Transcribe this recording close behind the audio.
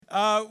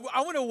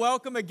I want to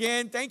welcome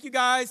again. Thank you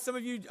guys. Some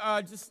of you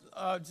just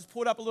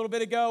pulled up a little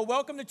bit ago.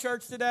 Welcome to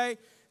church today.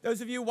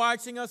 Those of you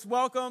watching us,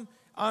 welcome.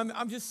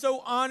 I'm just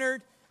so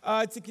honored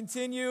to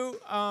continue.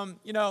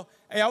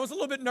 Hey, I was a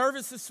little bit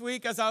nervous this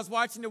week as I was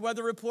watching the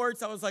weather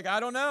reports. I was like, I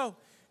don't know.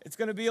 It's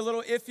going to be a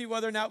little iffy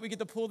whether or not we get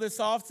to pull this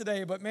off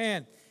today. But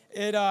man,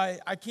 hey,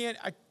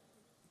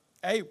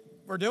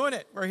 we're doing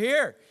it. We're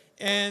here.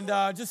 And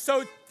just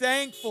so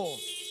thankful.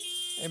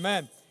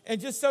 Amen. And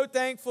just so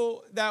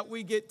thankful that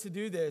we get to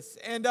do this.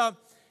 And,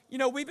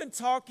 we've been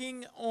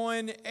talking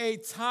on a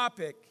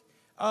topic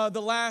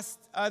the last,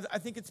 I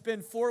think it's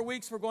been 4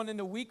 weeks. We're going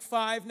into week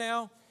 5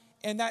 now.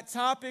 And that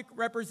topic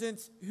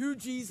represents who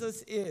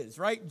Jesus is,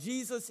 right?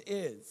 Jesus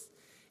is.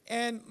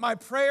 And my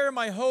prayer,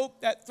 my hope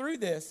that through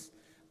this,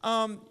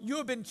 you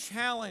have been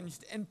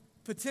challenged and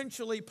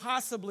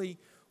possibly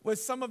with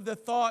some of the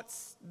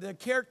thoughts, the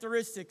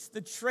characteristics,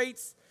 the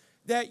traits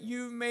that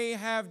you may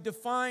have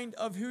defined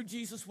of who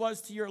Jesus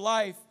was to your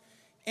life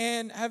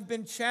and have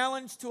been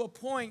challenged to a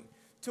point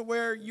to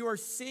where you are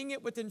seeing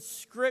it within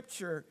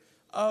Scripture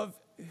of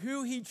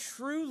who he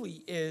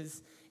truly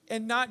is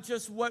and not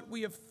just what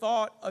we have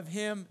thought of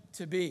him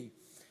to be.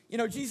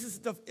 Jesus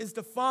is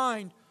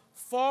defined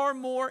far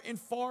more and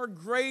far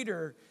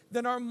greater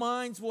than our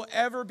minds will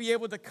ever be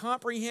able to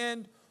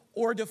comprehend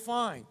or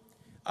define.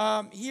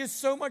 He is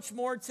so much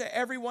more to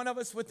every one of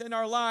us within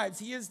our lives.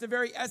 He is the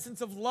very essence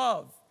of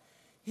love.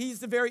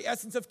 He's the very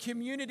essence of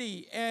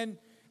community and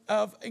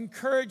of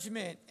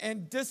encouragement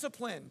and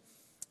discipline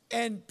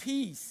and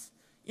peace.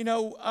 We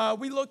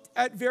looked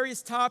at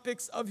various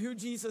topics of who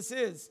Jesus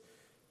is.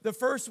 The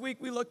first week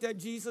we looked at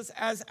Jesus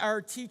as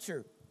our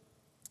teacher,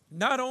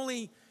 not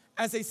only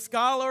as a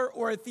scholar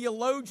or a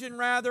theologian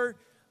rather,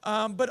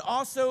 but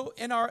also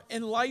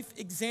in life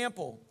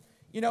example.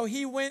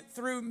 He went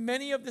through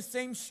many of the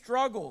same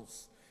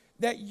struggles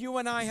that you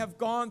and I have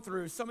gone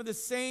through, some of the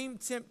same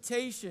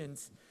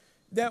temptations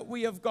that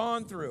we have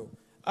gone through.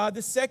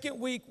 The second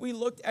week, we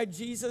looked at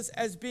Jesus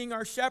as being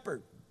our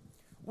shepherd.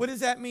 What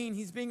does that mean?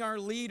 He's being our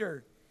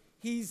leader.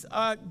 He's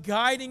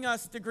guiding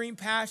us to green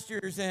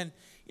pastures, and,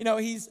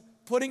 he's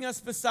putting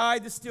us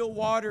beside the still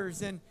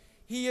waters, and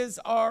he is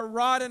our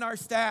rod and our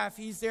staff.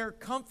 He's there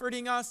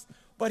comforting us,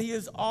 but he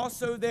is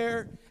also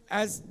there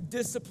as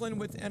discipline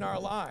within our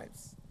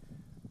lives.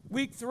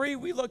 Week 3,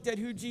 we looked at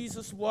who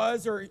Jesus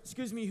was,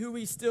 who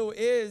he still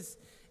is,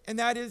 and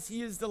that is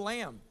he is the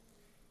Lamb.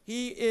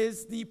 He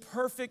is the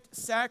perfect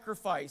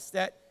sacrifice,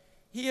 that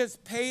he has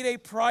paid a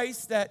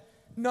price that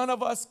none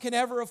of us can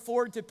ever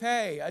afford to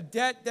pay, a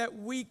debt that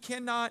we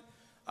cannot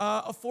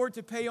afford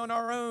to pay on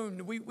our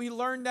own. We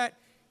learned that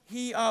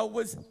he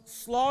was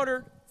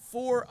slaughtered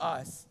for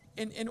us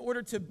in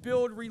order to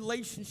build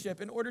relationship,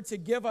 in order to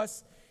give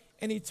us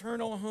an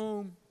eternal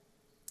home.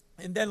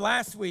 And then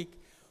last week,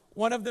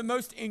 one of the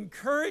most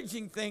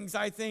encouraging things,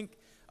 I think,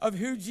 of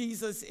who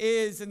Jesus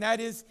is, and that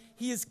is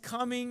he is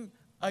coming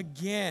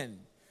again.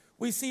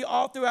 We see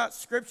all throughout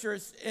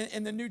scriptures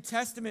in the New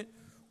Testament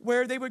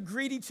where they would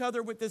greet each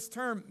other with this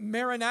term,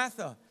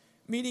 Maranatha,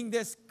 meaning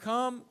this,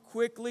 come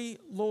quickly,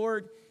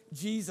 Lord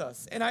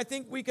Jesus. And I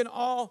think we can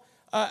all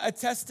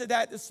attest to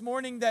that this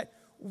morning, that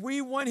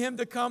we want him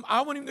to come.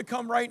 I want him to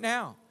come right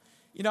now.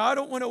 I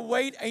don't want to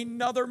wait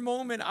another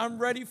moment. I'm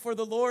ready for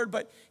the Lord,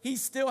 but he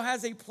still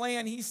has a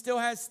plan. He still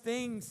has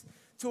things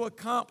to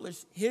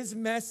accomplish, his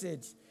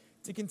message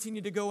to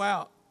continue to go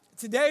out.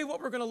 Today,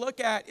 what we're going to look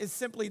at is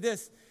simply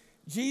this.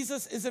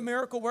 Jesus is a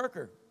miracle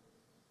worker.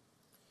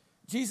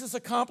 Jesus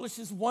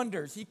accomplishes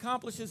wonders. He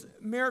accomplishes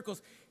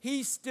miracles.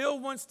 He still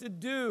wants to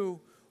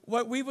do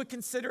what we would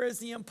consider as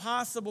the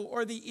impossible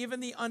or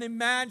even the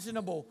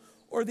unimaginable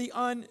or the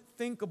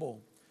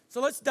unthinkable. So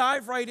let's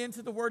dive right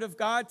into the Word of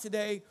God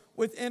today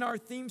within our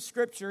theme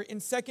scripture in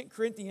 2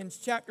 Corinthians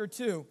chapter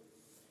 2,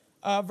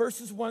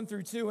 verses 1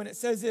 through 2. And it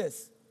says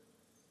this,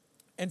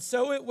 "And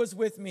so it was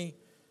with me,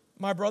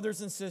 my brothers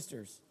and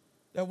sisters,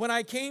 that when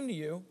I came to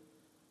you,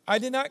 I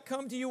did not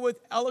come to you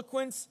with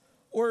eloquence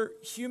or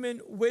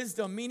human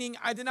wisdom," meaning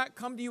I did not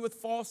come to you with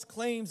false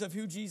claims of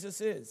who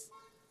Jesus is.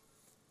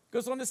 It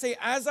goes on to say,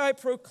 "As I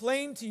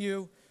proclaim to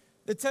you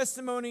the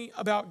testimony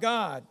about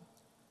God,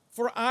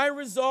 for I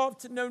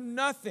resolved to know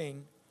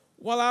nothing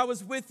while I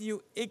was with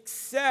you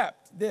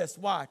except this,"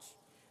 watch,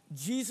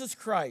 "Jesus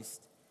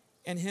Christ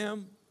and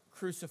him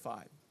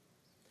crucified."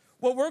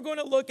 What we're going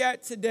to look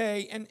at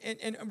today, and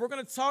we're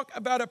going to talk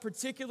about a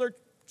particular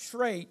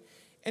trait,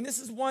 and this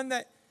is one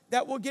that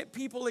will get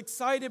people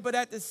excited, but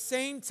at the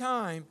same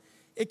time,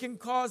 it can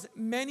cause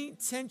many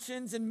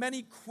tensions and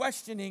many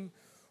questioning,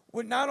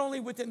 not only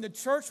within the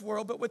church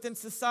world, but within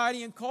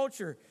society and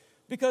culture.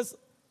 Because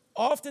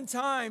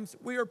oftentimes,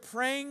 we are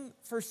praying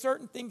for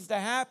certain things to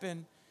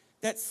happen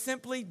that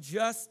simply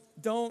just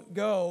don't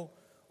go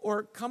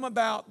or come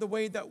about the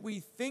way that we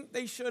think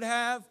they should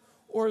have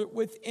or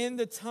within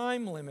the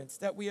time limits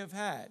that we have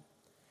had.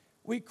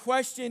 We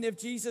question if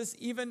Jesus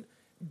even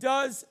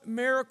does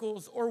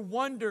miracles or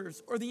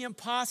wonders or the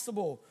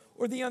impossible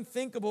or the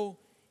unthinkable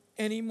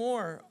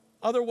anymore.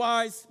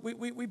 Otherwise,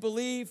 we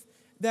believe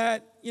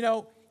that,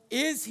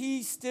 Is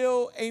he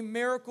still a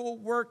miracle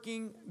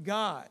working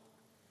God?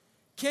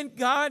 Can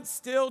God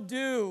still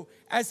do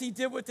as he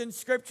did within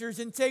scriptures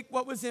and take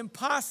what was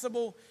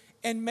impossible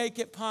and make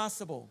it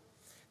possible?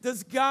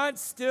 Does God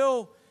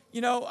still,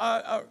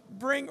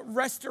 bring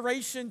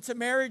restoration to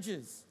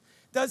marriages?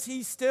 Does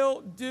he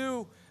still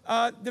do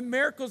the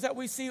miracles that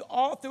we see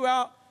all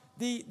throughout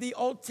the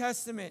Old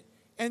Testament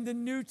and the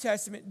New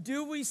Testament?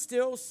 Do we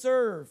still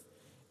serve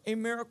a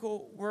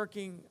miracle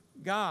working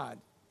God?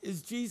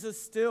 Is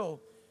Jesus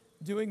still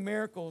doing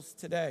miracles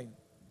today?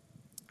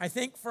 I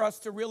think for us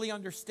to really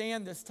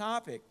understand this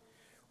topic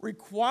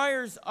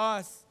requires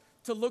us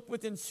to look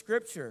within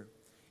Scripture.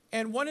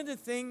 And one of the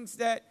things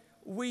that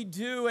we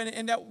do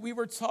and that we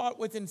were taught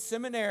within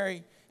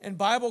seminary and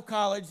Bible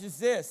college is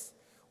this: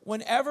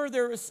 whenever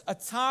there is a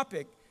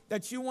topic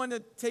that you want to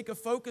take a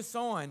focus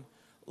on,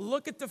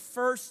 look at the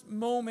first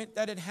moment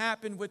that it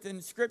happened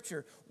within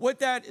Scripture. What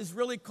that is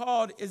really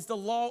called is the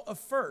law of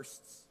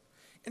firsts.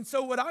 And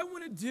so what I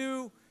want to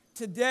do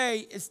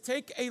today is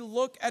take a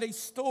look at a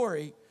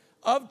story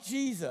of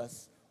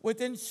Jesus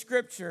within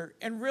Scripture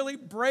and really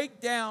break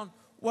down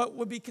what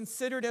would be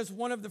considered as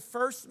one of the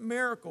first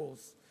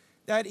miracles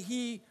that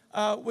he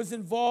was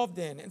involved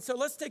in. And so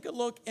let's take a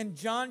look in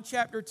John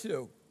chapter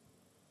 2.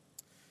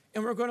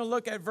 And we're going to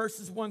look at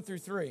verses 1 through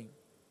 3.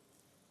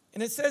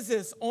 And it says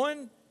this: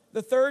 on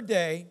the third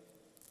day,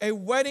 a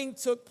wedding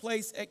took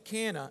place at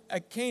Cana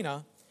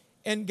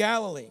in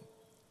Galilee.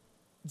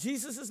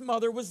 Jesus'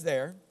 mother was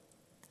there,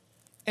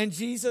 and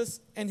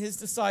Jesus and his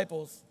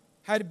disciples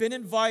had been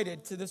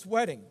invited to this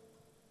wedding.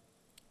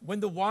 When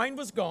the wine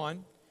was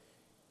gone,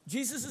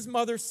 Jesus'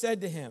 mother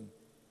said to him,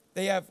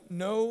 "They have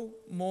no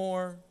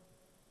more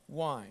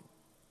wine."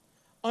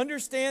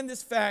 Understand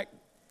this fact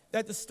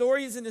that the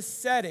story is in the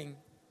setting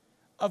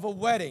of a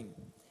wedding.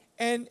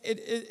 And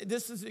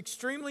this is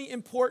extremely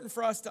important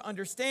for us to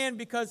understand,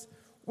 because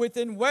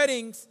within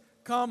weddings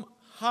come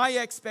high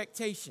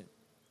expectation.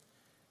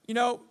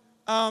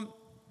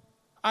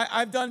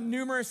 I've done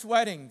numerous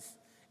weddings.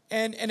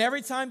 And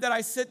every time that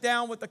I sit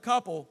down with a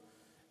couple,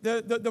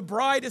 the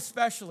bride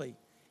especially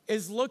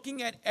is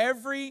looking at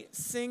every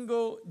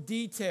single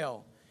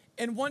detail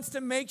and wants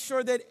to make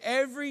sure that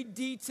every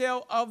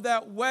detail of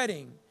that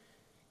wedding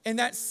and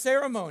that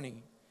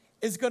ceremony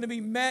is going to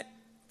be met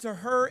to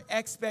her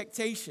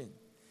expectation.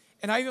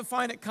 And I even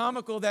find it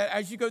comical that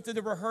as you go through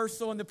the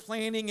rehearsal and the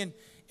planning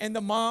and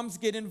the moms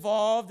get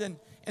involved and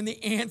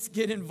the aunts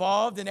get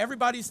involved and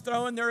everybody's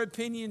throwing their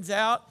opinions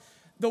out,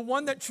 the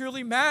one that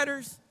truly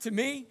matters to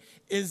me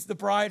is the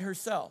bride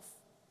herself.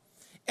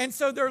 And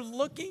so they're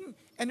looking,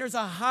 and there's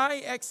a high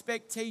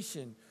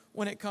expectation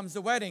when it comes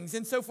to weddings.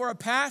 And so for a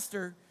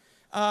pastor,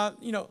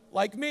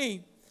 like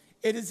me,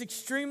 it is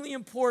extremely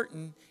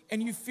important,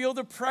 and you feel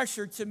the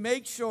pressure to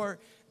make sure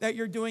that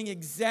you're doing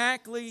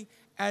exactly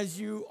as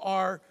you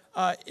are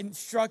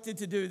instructed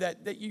to do,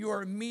 that you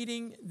are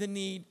meeting the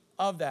need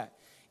of that.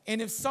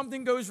 And if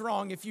something goes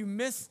wrong, if you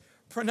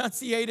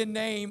mispronunciate a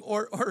name,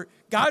 or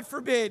God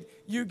forbid,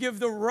 you give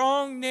the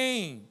wrong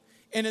name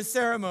in a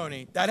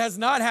ceremony, that has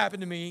not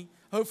happened to me.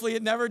 Hopefully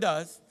it never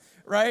does,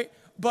 right?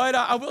 But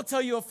I will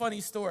tell you a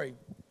funny story.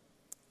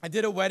 I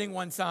did a wedding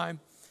one time,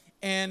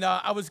 and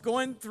I was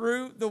going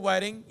through the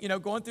wedding,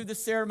 going through the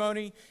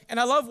ceremony. And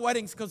I love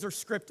weddings because they're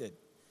scripted.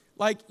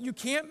 Like, you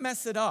can't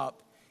mess it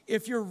up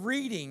if you're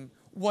reading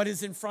what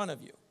is in front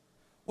of you.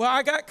 Well,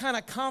 I got kind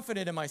of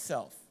confident in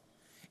myself.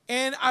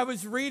 And I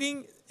was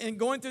reading and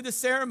going through the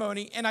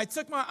ceremony, and I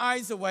took my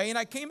eyes away, and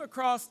I came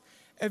across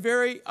a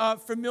very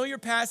familiar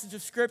passage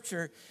of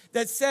Scripture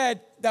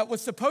that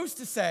was supposed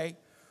to say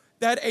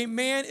that a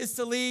man is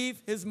to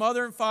leave his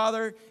mother and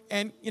father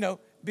and,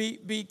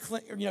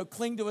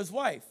 cling to his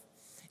wife.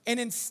 And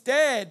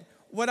instead,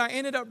 what I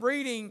ended up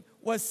reading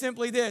was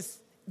simply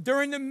this: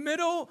 during the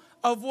middle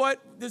of what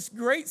this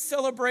great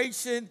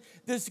celebration,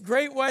 this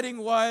great wedding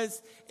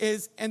was,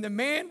 and the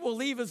man will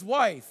leave his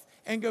wife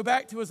and go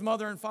back to his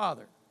mother and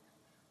father.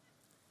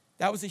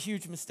 That was a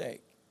huge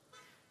mistake.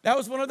 That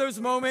was one of those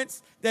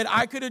moments that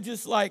I could have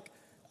just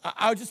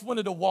I just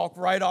wanted to walk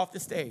right off the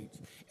stage.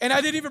 And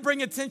I didn't even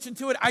bring attention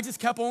to it. I just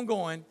kept on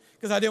going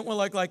because I didn't want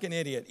to look like an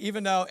idiot,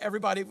 even though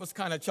everybody was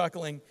kind of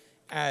chuckling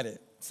at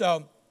it.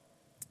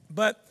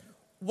 But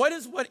what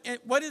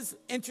is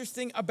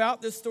interesting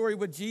about this story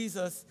with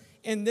Jesus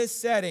in this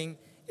setting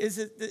is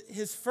that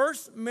his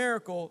first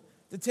miracle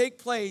to take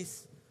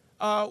place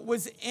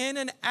was in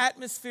an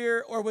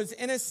atmosphere, or was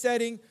in a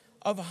setting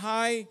of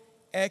high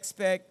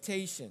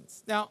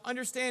expectations. Now,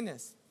 understand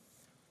this.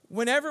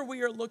 Whenever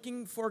we are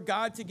looking for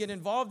God to get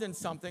involved in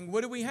something,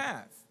 what do we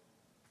have?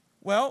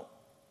 Well,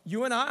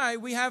 you and I,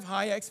 we have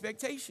high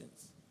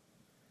expectations.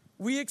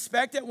 We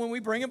expect that when we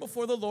bring it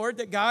before the Lord,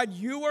 that God,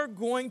 you are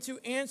going to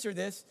answer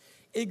this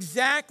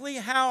exactly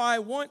how I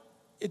want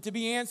it to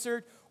be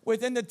answered,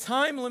 within the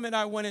time limit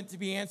I want it to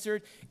be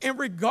answered. And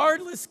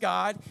regardless,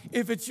 God,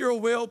 if it's your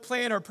will,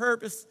 plan, or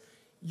purpose,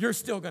 you're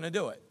still going to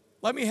do it.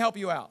 Let me help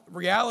you out.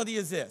 Reality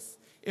is this: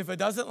 if it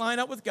doesn't line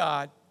up with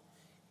God,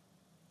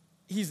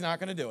 he's not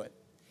going to do it.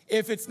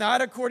 If it's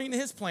not according to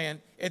his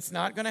plan, it's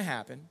not going to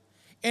happen.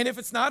 And if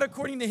it's not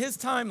according to his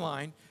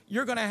timeline,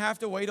 you're going to have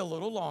to wait a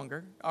little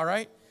longer, all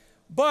right?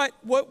 But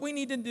what we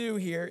need to do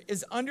here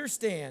is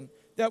understand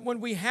that when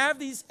we have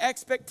these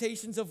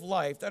expectations of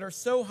life that are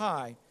so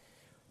high,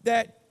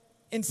 that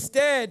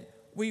instead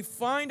we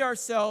find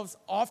ourselves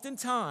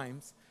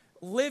oftentimes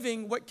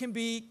living what can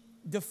be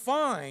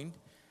defined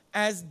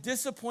as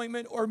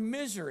disappointment or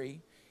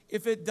misery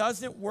if it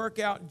doesn't work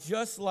out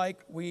just like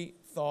we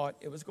thought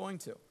it was going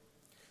to.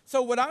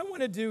 So what I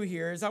want to do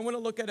here is I want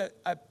to look at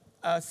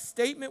a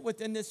statement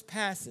within this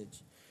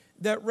passage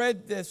that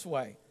read this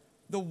way: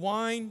 the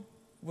wine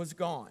was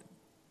gone.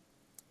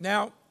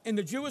 Now, in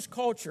the Jewish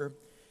culture,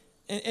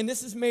 and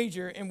this is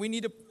major, and we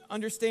need to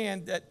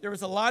understand that there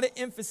was a lot of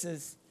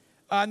emphasis,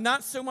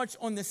 not so much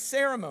on the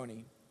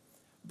ceremony,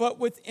 but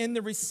within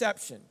the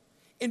reception.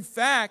 In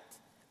fact,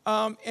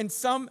 in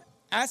some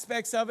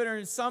aspects of it, or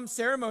in some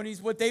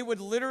ceremonies, what they would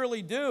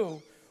literally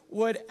do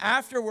would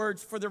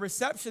afterwards for the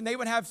reception, they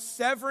would have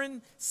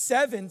seven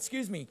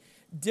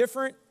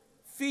different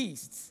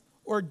feasts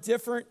or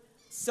different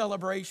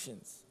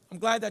celebrations. I'm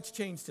glad that's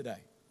changed today.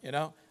 You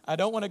know, I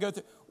don't want to go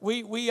through.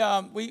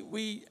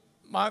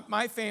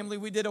 My family,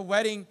 we did a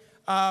wedding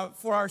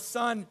for our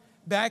son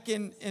back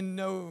in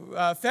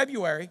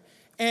February,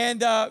 and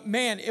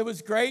man, it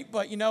was great.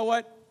 But you know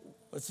what?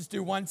 Let's just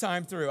do one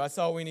time through. That's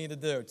all we need to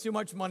do. Too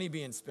much money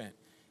being spent.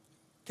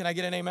 Can I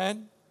get an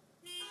amen?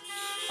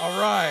 All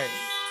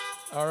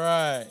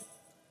right.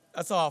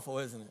 That's awful,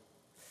 isn't it?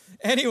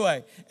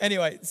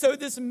 Anyway, so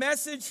this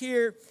message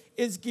here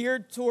is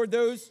geared toward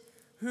those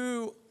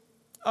who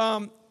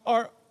are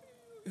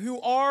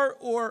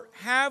or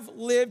have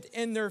lived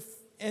in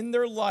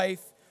their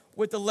life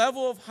with the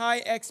level of high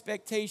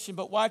expectation.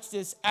 But watch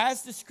this.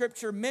 As the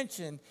scripture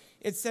mentioned,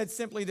 it said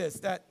simply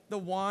this, that the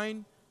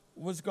wine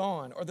was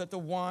gone, or that the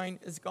wine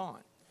is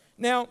gone.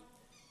 Now,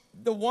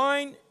 the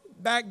wine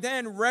back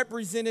then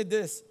represented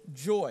this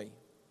joy.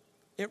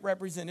 It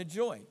represented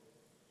joy.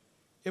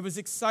 It was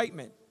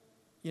excitement.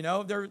 You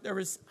know, there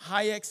was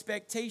high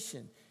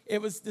expectation.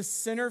 It was the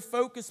center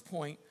focus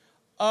point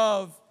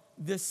of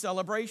this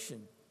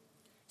celebration.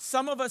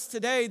 Some of us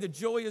today, the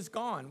joy is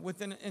gone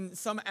in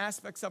some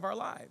aspects of our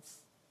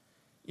lives.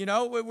 You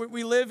know,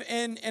 we live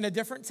in a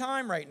different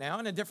time right now,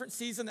 in a different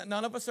season that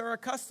none of us are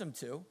accustomed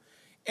to.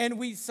 And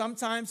we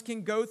sometimes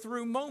can go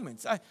through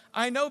moments.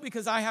 I know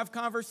because I have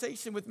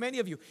conversation with many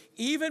of you.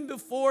 Even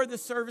before the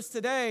service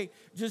today,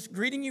 just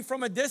greeting you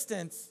from a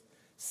distance,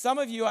 some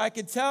of you, I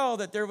could tell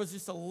that there was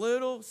just a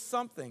little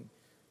something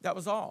that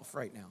was off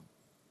right now.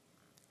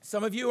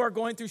 Some of you are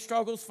going through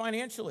struggles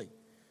financially.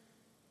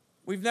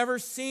 We've never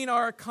seen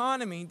our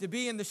economy to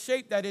be in the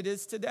shape that it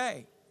is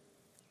today.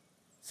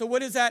 So what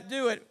does that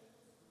do? It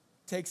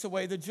takes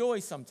away the joy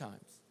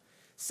sometimes.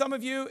 Some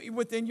of you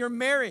within your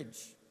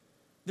marriage,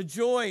 the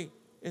joy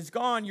is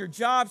gone. Your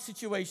job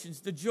situations,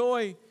 the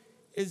joy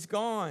is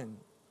gone.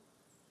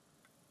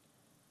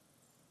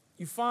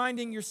 You're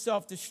finding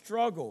yourself to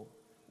struggle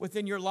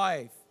within your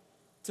life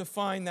to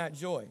find that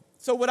joy.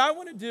 So what I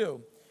want to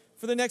do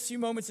for the next few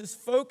moments is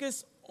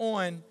focus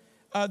on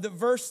the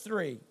verse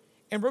 3.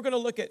 And we're going to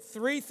look at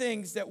 3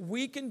 things that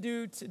we can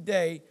do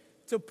today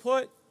to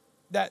put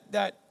that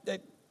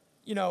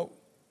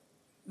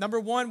number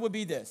one would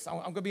be this.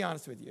 I'm going to be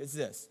honest with you. It's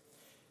this.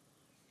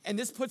 And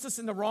this puts us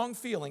in the wrong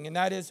feeling, and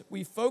that is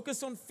we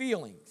focus on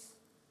feelings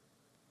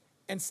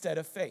instead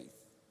of faith.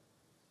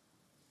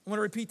 I want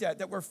to repeat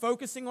that we're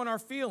focusing on our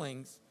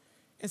feelings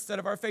instead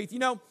of our faith. You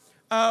know,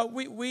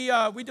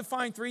 we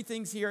define 3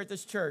 things here at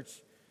this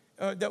church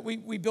that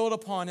we build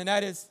upon, and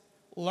that is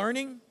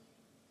learning,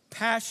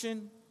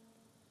 passion,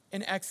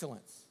 and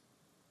excellence.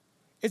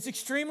 It's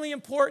extremely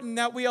important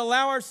that we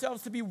allow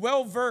ourselves to be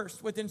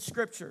well-versed within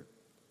Scripture,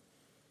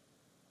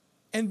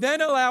 and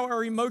then allow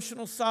our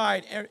emotional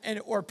side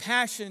or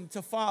passion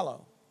to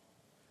follow.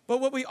 But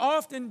what we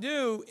often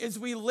do is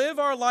we live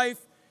our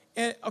life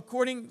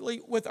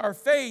accordingly with our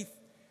faith,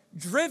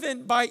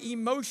 driven by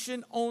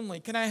emotion only.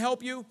 Can I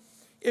help you?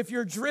 If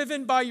you're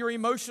driven by your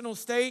emotional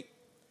state,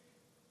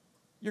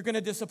 you're going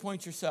to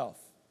disappoint yourself.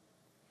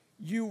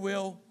 You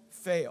will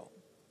fail.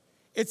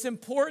 It's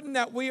important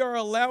that we are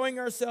allowing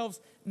ourselves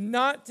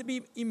not to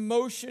be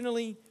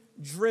emotionally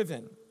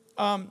driven.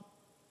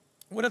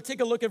 When I take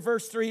a look at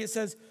verse 3, it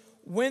says,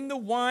 when the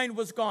wine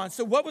was gone.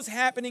 So what was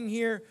happening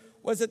here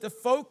was that the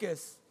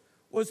focus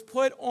was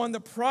put on the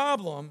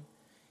problem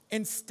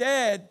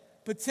instead,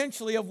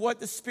 potentially, of what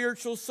the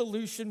spiritual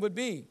solution would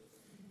be.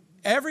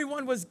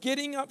 Everyone was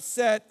getting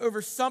upset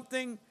over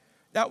something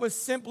that was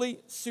simply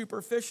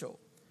superficial.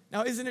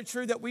 Now, isn't it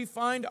true that we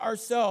find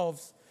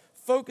ourselves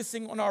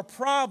focusing on our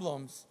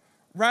problems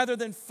rather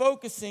than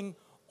focusing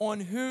on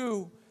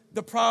who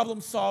the problem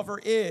solver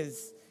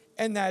is,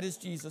 and that is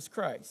Jesus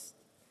Christ?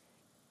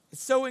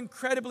 It's so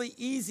incredibly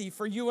easy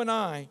for you and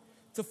I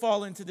to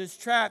fall into this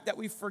trap that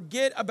we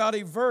forget about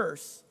a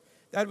verse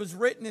that was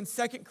written in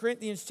 2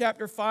 Corinthians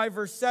chapter 5,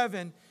 verse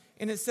 7,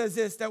 and it says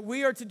this, that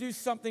we are to do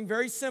something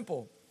very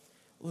simple: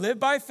 live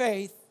by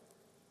faith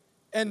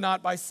and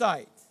not by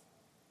sight.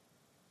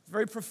 It's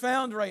very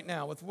profound right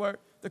now with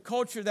the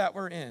culture that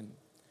we're in.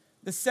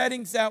 the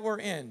settings that we're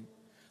in.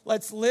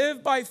 Let's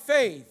live by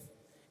faith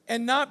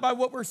and not by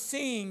what we're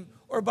seeing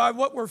or by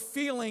what we're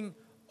feeling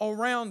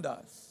around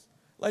us.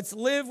 Let's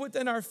live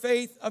within our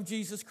faith of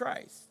Jesus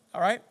Christ.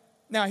 All right?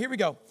 Now, here we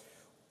go.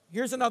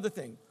 Here's another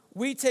thing.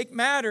 We take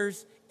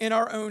matters in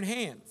our own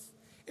hands.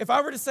 If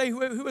I were to say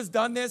who has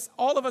done this,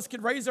 all of us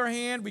could raise our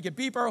hand, we could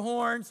beep our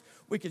horns,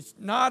 we could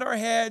nod our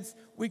heads,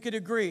 we could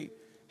agree.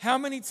 How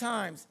many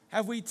times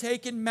have we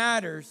taken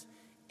matters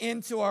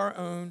into our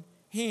own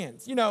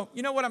hands? You know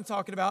what I'm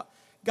talking about.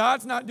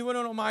 God's not doing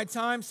it on my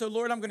time, so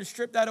Lord, I'm going to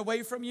strip that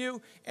away from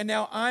you, and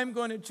now I'm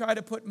going to try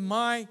to put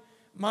my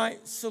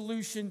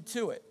solution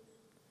to it.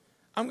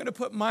 I'm going to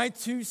put my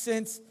 2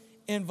 cents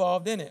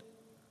involved in it.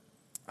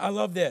 I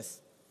love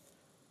this.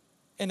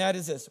 And that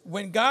is this.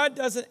 When God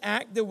doesn't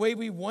act the way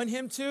we want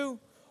him to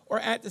or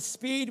at the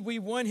speed we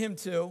want him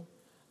to,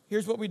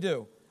 here's what we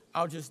do.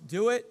 I'll just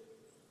do it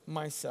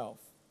myself.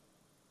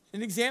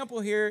 An example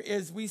here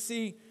is we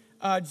see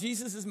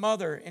Jesus'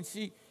 mother, and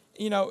she,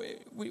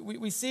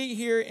 we see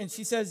here, and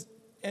she says,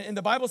 and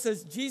the Bible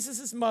says,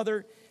 Jesus'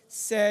 mother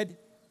said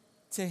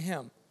to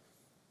him,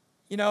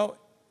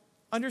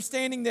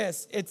 understanding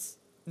this, it's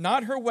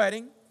not her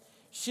wedding.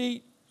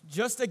 She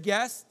just a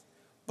guest,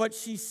 but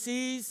she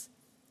sees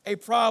a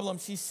problem.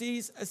 She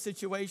sees a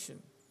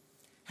situation.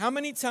 How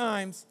many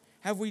times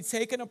have we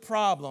taken a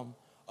problem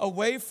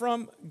away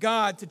from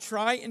God to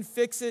try and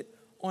fix it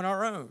on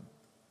our own?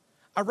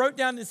 I wrote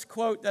down this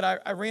quote that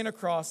I ran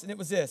across, and it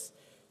was this.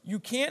 You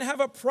can't have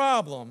a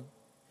problem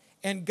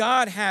and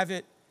God have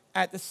it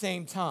at the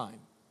same time.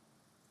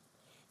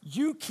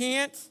 You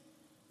can't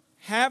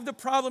have the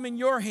problem in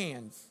your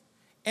hands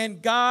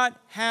and God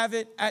have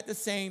it at the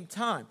same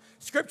time.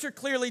 Scripture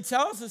clearly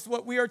tells us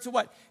what we are to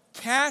what?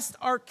 Cast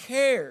our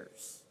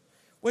cares.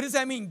 What does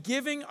that mean?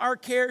 Giving our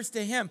cares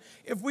to him.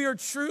 If we are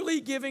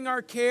truly giving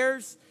our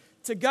cares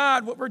to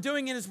God, what we're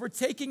doing is we're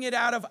taking it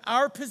out of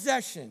our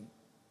possession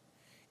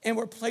and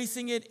we're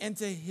placing it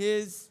into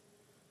his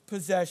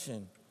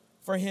possession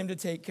for him to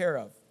take care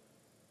of.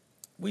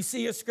 We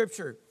see a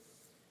scripture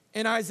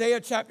in Isaiah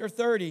chapter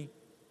 30,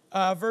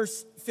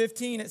 verse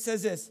 15. It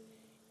says this,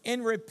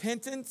 in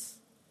repentance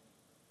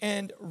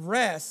and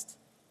rest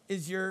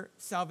is your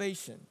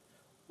salvation.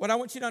 What I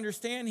want you to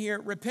understand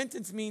here,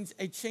 repentance means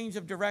a change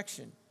of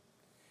direction.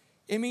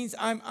 It means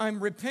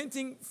I'm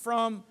repenting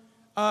from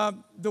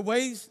the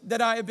ways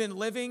that I have been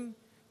living,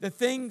 the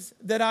things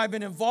that I've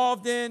been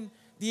involved in,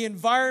 the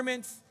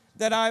environments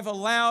that I've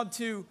allowed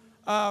to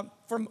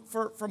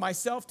for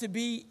myself to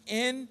be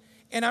in,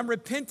 and I'm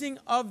repenting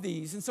of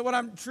these. And so what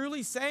I'm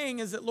truly saying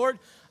is that, Lord,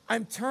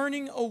 I'm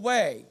turning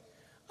away.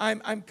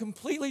 I'm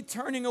completely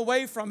turning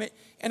away from it,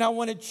 and I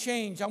want to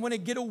change. I want to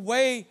get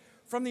away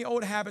from the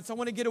old habits. I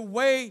want to get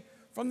away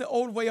from the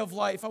old way of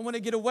life. I want to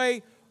get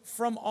away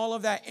from all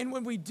of that. And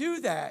when we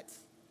do that,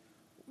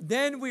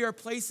 then we are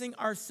placing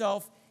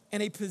ourselves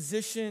in a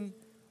position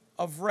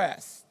of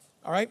rest.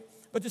 All right?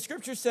 But the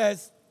scripture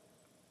says,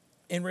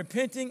 in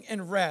repenting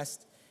and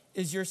rest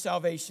is your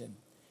salvation.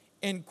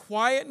 In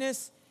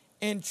quietness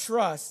and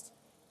trust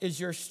is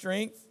your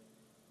strength,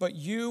 but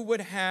you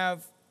would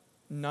have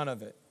none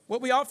of it.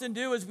 What we often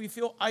do is we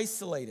feel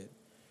isolated.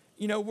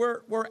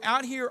 We're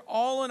out here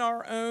all on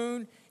our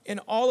own in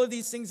all of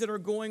these things that are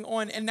going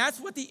on. And that's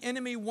what the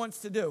enemy wants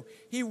to do.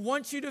 He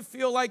wants you to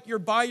feel like you're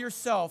by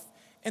yourself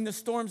in the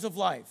storms of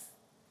life.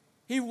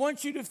 He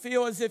wants you to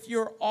feel as if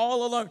you're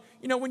all alone.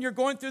 When you're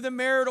going through the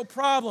marital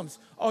problems,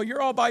 oh,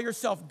 you're all by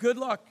yourself. Good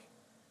luck.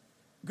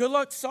 Good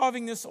luck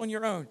solving this on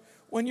your own.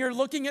 When you're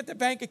looking at the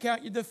bank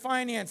account, the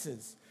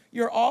finances,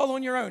 you're all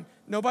on your own.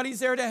 Nobody's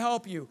there to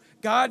help you.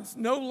 God's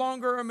no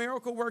longer a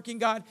miracle working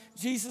God.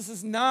 Jesus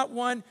is not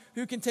one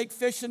who can take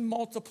fish and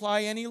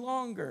multiply any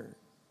longer.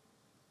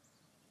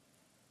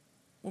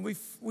 When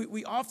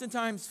we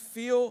oftentimes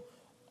feel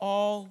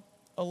all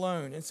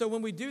alone. And so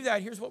when we do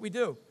that, here's what we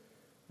do.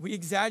 We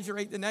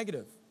exaggerate the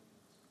negative.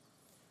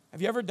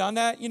 Have you ever done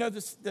that?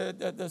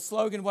 The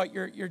slogan, what?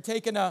 You're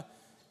making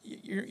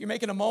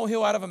a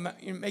molehill out of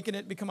you're making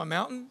it become a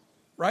mountain,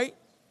 right?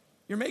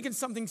 You're making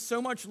something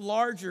so much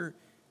larger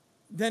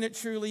than it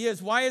truly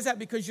is. Why is that?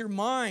 Because you're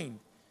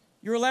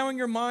allowing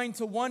your mind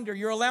to wander.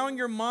 You're allowing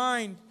your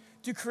mind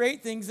to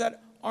create things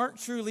that aren't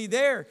truly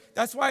there.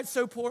 That's why it's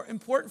so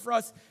important for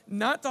us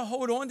not to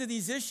hold on to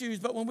these issues,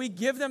 but when we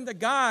give them to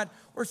God,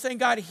 we're saying,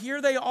 God,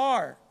 here they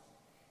are.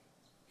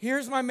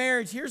 Here's my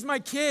marriage. Here's my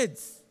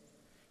kids.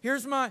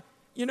 Here's my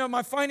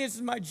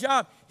finances, my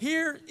job.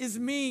 Here is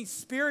me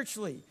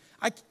spiritually.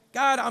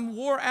 God, I'm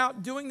wore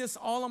out doing this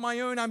all on my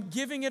own. I'm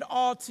giving it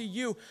all to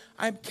you.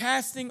 I'm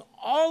casting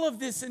all of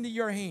this into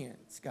your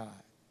hands, God.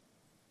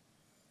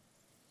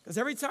 Because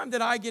every time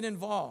that I get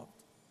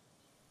involved,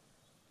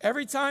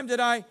 every time that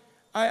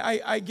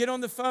I get on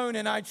the phone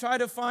and I try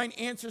to find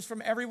answers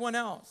from everyone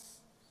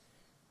else,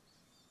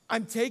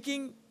 I'm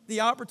taking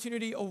the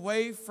opportunity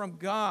away from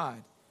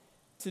God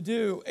to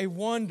do a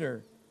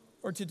wonder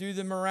or to do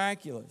the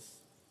miraculous.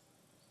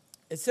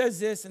 It says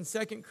this in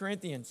 2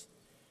 Corinthians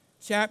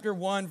chapter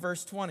 1,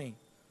 verse 20.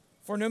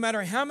 For no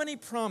matter how many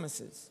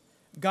promises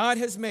God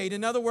has made.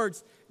 In other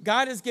words,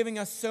 God is giving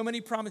us so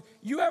many promises.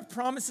 You have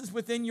promises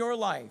within your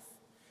life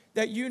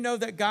that you know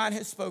that God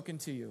has spoken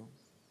to you.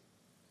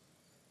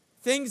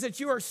 Things that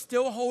you are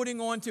still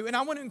holding on to. And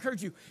I want to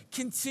encourage you,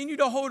 continue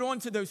to hold on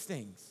to those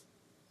things.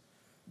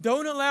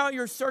 Don't allow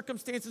your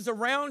circumstances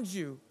around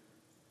you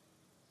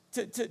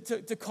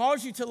to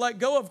cause you to let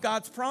go of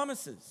God's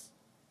promises.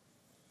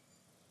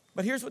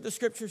 But here's what the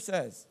scripture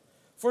says.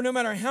 For no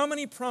matter how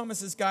many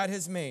promises God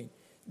has made,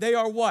 they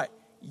are what?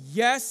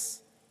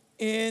 Yes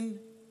in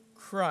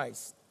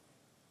Christ.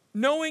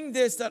 Knowing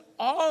this, that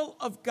all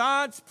of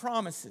God's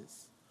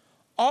promises,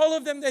 all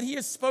of them that he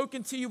has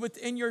spoken to you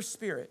within your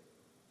spirit,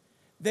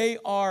 they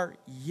are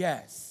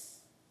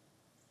yes.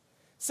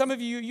 Some of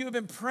you, you have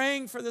been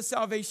praying for the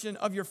salvation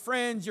of your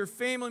friends, your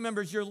family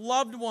members, your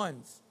loved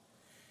ones,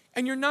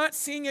 and you're not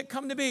seeing it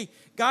come to be.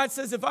 God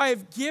says, if I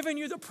have given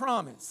you the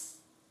promise,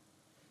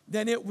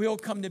 then it will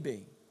come to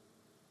be.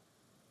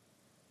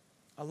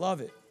 I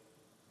love it.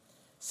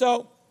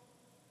 So,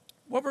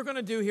 what we're going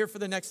to do here for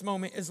the next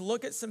moment is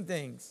look at some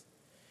things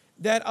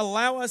that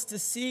allow us to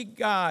see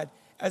God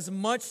as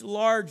much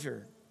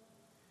larger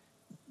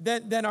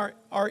than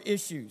our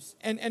issues.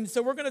 And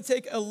so we're going to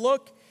take a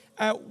look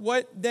at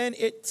what then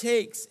it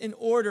takes in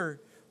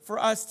order for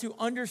us to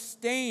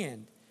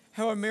understand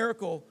how a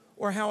miracle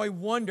or how a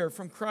wonder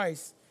from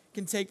Christ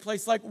can take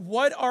place. Like,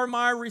 what are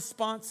my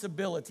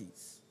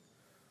responsibilities?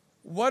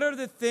 What are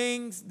the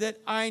things that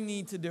I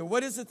need to do?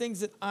 What is the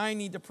things that I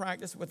need to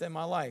practice within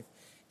my life?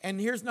 And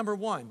here's number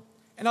one.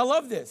 And I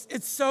love this.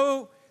 It's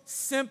so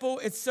simple.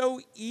 It's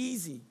so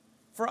easy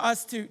for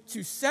us to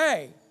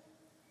say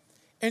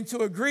and to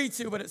agree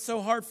to, but it's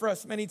so hard for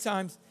us many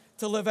times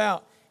to live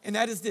out. And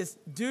that is this: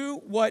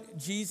 do what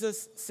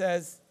Jesus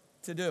says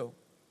to do.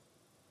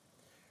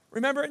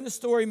 Remember in the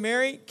story,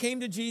 Mary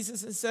came to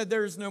Jesus and said,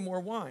 there is no more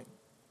wine.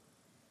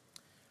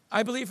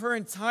 I believe her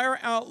entire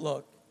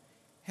outlook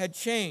had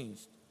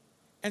changed.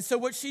 And so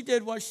what she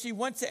did was she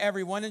went to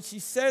everyone and she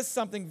says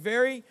something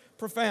very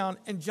profound.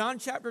 In John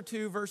chapter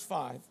 2, verse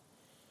 5,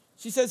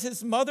 she says,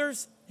 his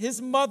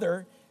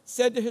mother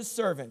said to his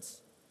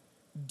servants,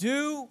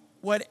 do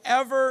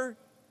whatever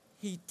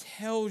he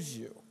tells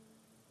you.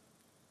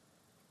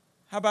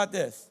 How about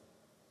this?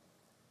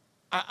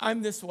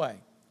 I'm this way,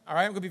 all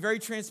right? I'm going to be very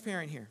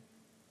transparent here.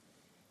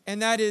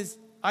 And that is,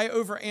 I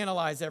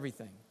overanalyze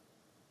everything.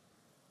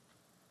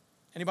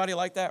 Anybody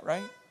like that,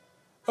 right?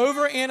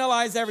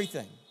 Overanalyze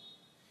everything.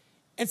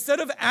 Instead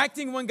of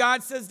acting when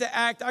God says to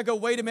act, I go,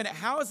 wait a minute,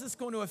 how is this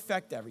going to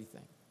affect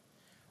everything?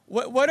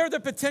 What are the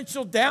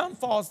potential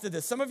downfalls to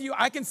this? Some of you,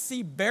 I can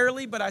see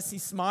barely, but I see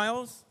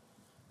smiles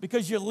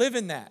because you live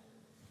in that.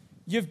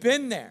 You've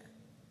been there,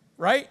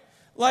 right?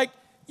 Like,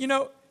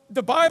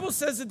 the Bible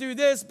says to do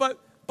this, but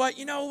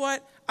you know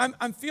what?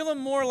 I'm feeling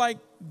more like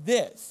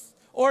this.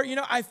 Or,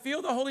 I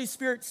feel the Holy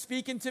Spirit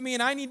speaking to me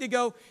and I need to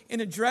go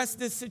and address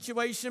this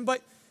situation,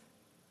 but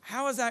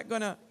how is that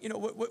going to,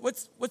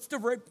 what's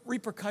the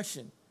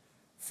repercussion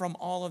from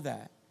all of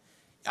that?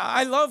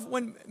 I love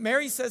when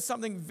Mary says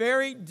something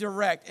very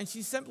direct and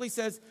she simply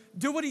says,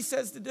 do what he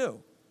says to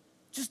do.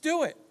 Just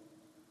do it.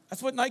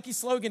 That's what Nike's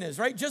slogan is,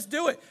 right? Just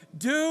do it.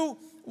 Do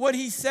what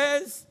he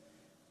says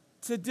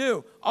to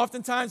do.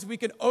 Oftentimes we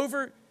can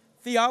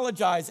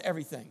over-theologize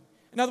everything.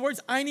 In other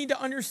words, I need to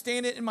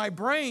understand it in my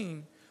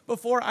brain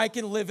before I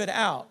can live it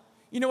out.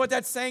 You know what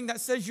that's saying? That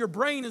says your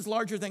brain is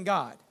larger than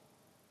God.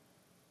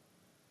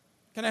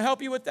 Can I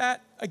help you with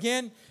that?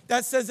 Again,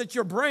 that says that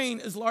your brain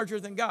is larger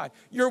than God.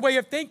 Your way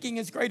of thinking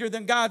is greater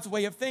than God's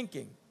way of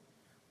thinking.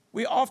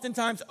 We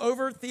oftentimes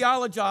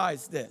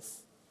over-theologize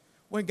this.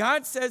 When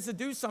God says to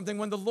do something,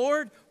 when the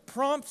Lord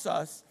prompts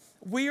us,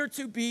 we are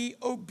to be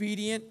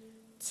obedient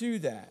to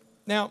that.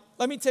 Now,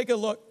 let me take a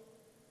look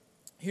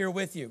here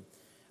with you.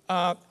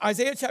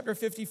 Isaiah chapter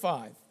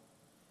 55,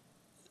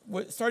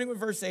 starting with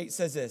verse 8,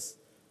 says this: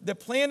 the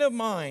plan of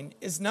mine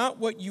is not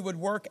what you would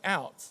work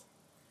out.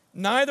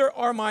 Neither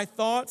are my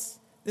thoughts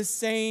the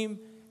same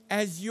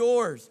as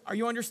yours. Are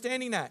you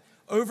understanding that?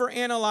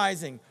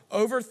 Overanalyzing,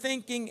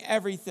 overthinking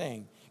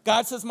everything.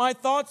 God says, my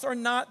thoughts are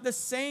not the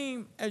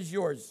same as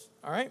yours.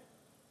 All right?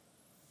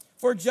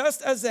 For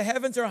just as the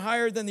heavens are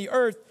higher than the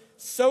earth,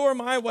 so are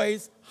my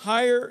ways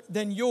higher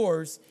than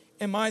yours,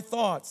 and my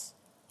thoughts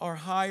are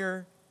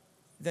higher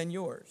than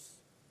yours.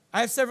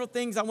 I have several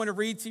things I want to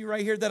read to you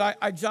right here that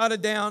I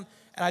jotted down,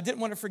 and I didn't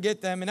want to forget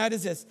them, and that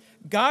is this: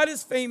 God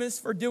is famous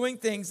for doing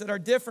things that are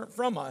different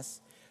from us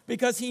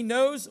because he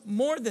knows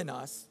more than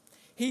us.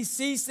 He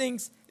sees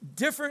things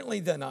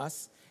differently than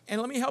us,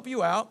 and let me help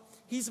you out.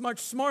 He's much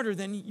smarter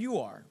than you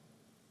are.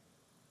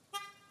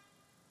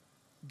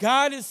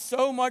 God is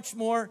so much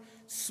more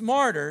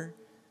smarter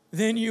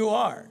than you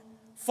are.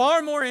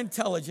 Far more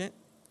intelligent.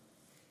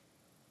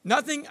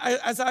 Nothing,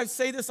 as I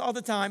say this all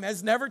the time,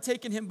 has never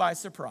taken him by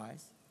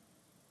surprise.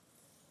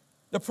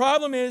 The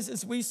problem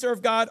is we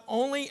serve God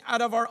only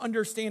out of our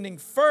understanding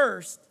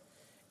first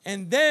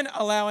and then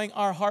allowing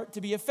our heart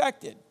to be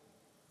affected.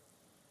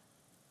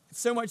 It's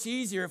so much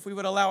easier if we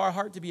would allow our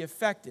heart to be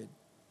affected,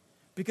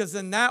 because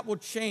then that will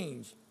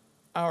change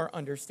our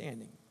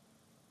understanding.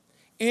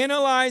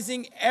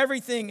 analyzing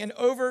everything and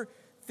over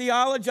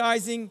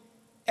theologizing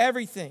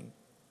everything.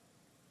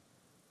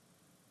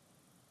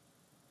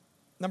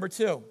 Number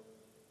 2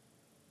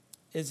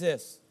 is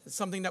this. It's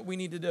something that we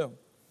need to do.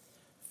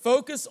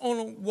 Focus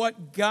on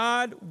what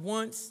God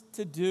wants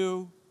to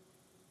do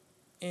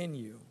in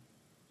you.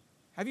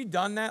 Have you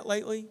done that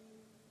lately?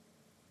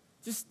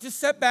 Just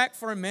step back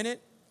for a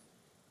minute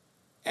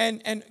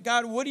and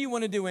God, what do you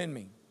want to do in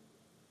me?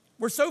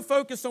 We're so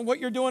focused on what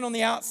you're doing on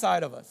the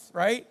outside of us,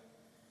 right?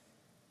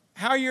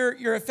 How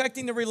you're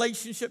affecting the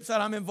relationships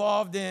that I'm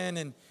involved in,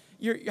 and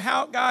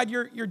how, God,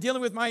 you're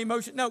dealing with my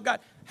emotion. No, God,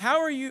 how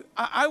are you?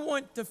 I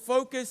want to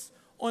focus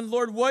on,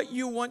 Lord, what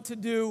you want to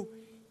do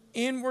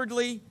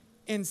inwardly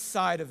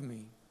inside of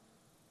me.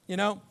 You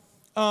know,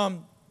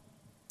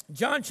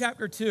 John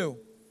chapter 2,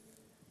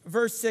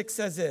 verse 6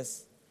 says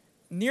this.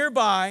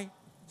 Nearby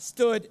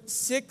stood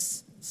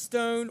 6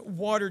 stone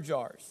water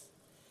jars,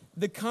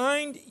 the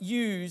kind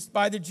used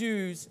by the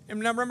Jews. And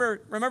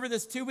remember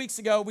this 2 weeks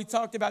ago, we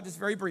talked about this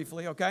very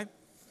briefly, okay?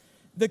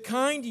 The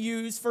kind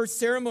used for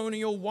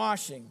ceremonial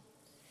washing,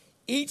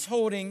 each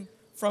holding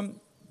from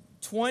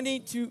 20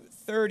 to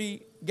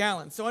 30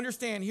 gallons. So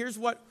understand, here's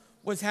what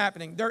was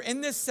happening. They're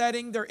in this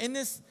setting, they're in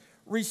this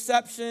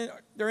reception,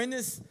 they're in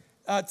this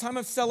time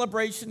of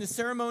celebration, the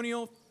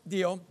ceremonial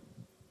deal,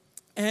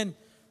 and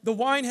the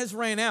wine has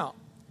ran out.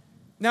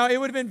 Now, it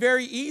would have been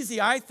very easy,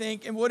 I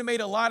think, and would have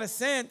made a lot of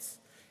sense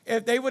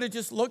if they would have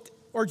just looked,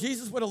 or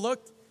Jesus would have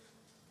looked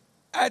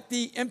at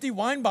the empty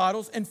wine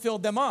bottles and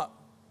filled them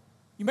up.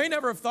 You may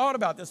never have thought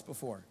about this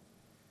before,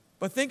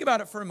 but think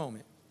about it for a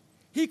moment.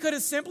 He could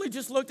have simply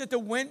just looked at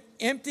the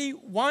empty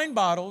wine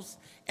bottles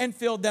and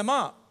filled them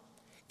up.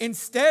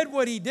 Instead,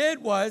 what he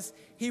did was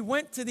he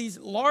went to these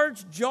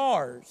large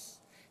jars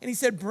and he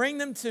said, bring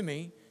them to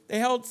me. They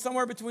held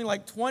somewhere between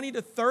like 20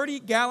 to 30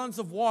 gallons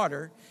of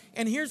water.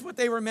 And here's what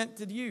they were meant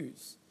to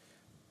use.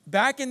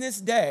 Back in this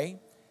day,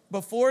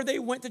 before they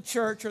went to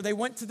church or they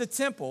went to the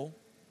temple,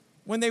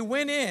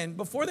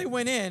 before they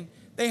went in,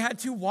 they had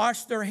to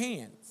wash their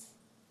hands.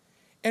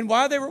 And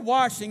while they were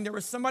washing, there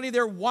was somebody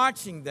there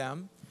watching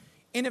them.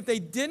 And if they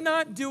did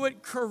not do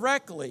it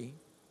correctly,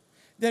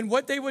 then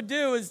what they would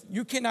do is,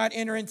 you cannot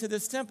enter into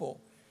this temple.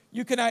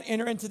 You cannot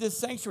enter into this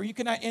sanctuary. You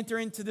cannot enter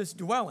into this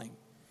dwelling.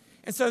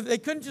 And so they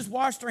couldn't just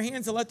wash their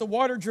hands and let the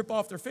water drip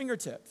off their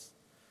fingertips.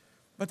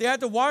 But they had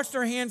to wash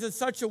their hands in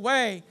such a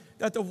way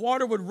that the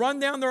water would run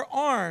down their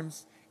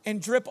arms and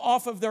drip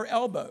off of their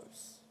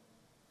elbows.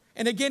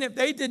 And again, if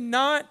they did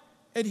not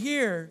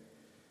adhere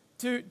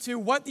to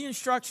what the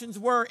instructions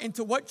were and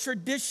to what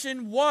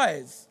tradition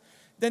was,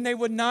 then they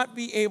would not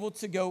be able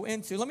to go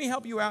into. Let me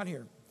help you out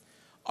here.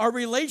 Our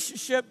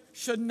relationship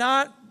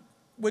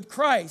with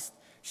Christ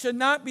should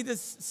not be the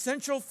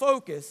central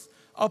focus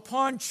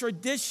upon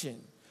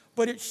tradition,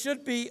 but it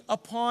should be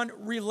upon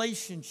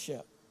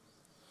relationship.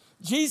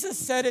 Jesus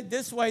said it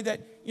this way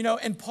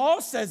and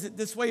Paul says it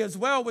this way as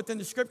well within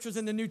the scriptures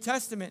in the New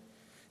Testament,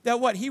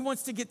 that he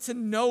wants to get to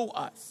know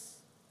us,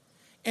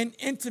 an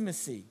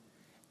intimacy,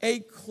 a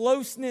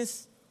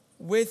closeness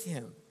with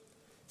him.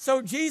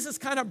 So Jesus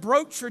kind of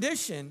broke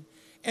tradition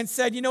and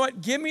said, you know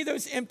what, give me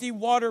those empty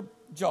water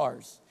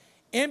jars,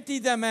 empty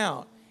them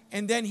out.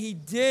 And then he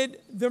did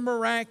the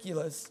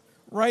miraculous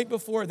right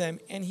before them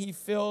and he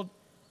filled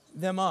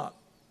them up.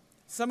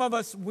 Some of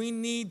us, we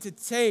need to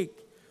take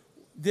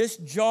this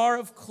jar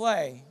of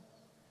clay,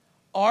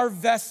 our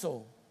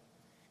vessel,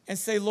 and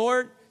say,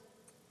 Lord,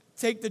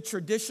 take the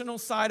traditional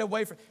side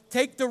away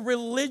take the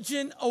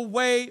religion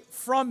away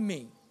from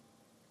me.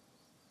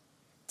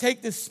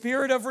 Take the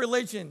spirit of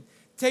religion,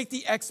 take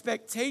the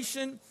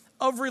expectation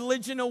of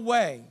religion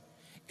away,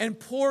 and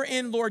pour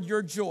in, Lord,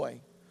 your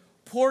joy.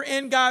 Pour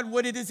in, God,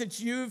 what it is that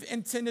you've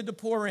intended to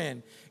pour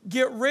in.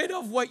 Get rid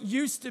of what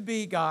used to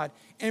be, God,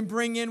 and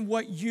bring in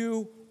what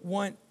you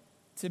want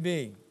to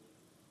be.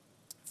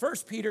 1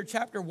 Peter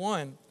chapter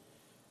 1,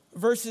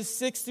 verses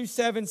 6 through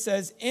 7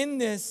 says, in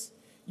this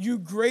you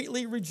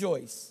greatly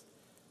rejoice,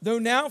 though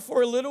now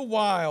for a little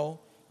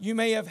while you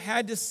may have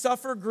had to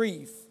suffer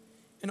grief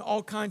in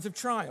all kinds of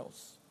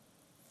trials.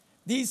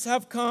 These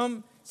have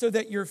come so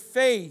that your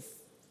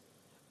faith,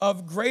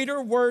 of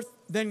greater worth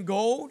than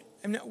gold,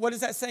 and what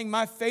is that saying?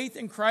 My faith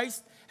in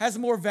Christ has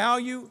more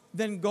value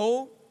than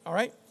gold, all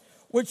right,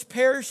 which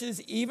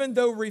perishes even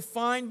though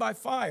refined by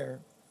fire,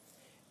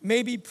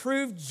 may be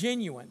proved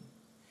genuine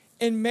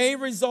and may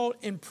result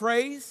in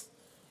praise,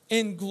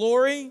 in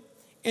glory,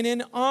 and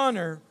in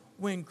honor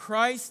when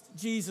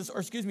Jesus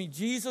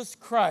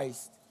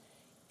Christ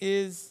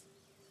is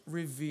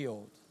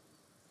revealed.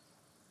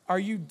 Are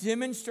you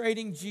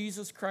demonstrating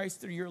Jesus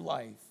Christ through your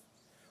life?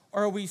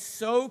 Or are we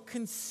so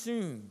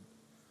consumed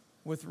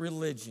with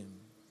religion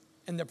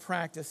and the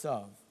practice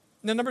of?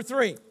 Now, number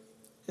 3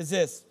 is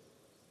this.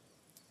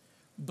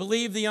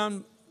 Believe the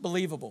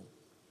unbelievable.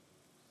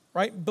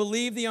 Right?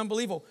 Believe the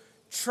unbelievable.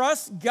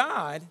 Trust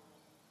God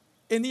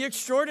in the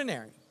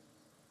extraordinary.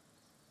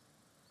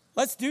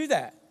 Let's do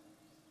that.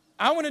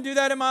 I want to do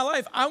that in my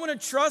life. I want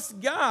to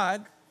trust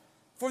God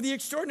for the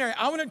extraordinary.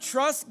 I want to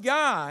trust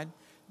God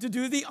to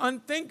do the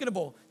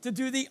unthinkable, to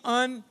do the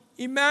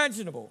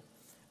unimaginable.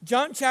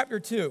 John chapter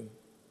 2,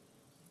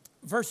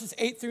 verses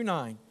 8 through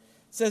 9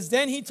 says,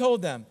 "Then he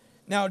told them,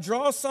 'Now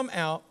draw some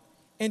out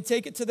and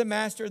take it to the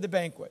master of the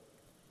banquet.'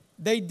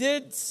 They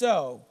did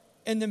so,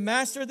 and the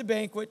master of the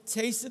banquet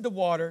tasted the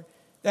water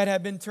that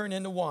had been turned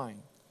into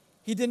wine.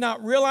 He did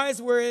not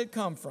realize where it had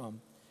come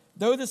from,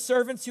 though the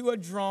servants who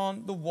had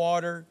drawn the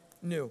water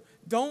knew."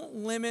 Don't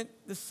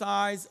limit the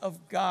size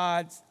of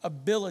God's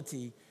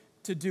ability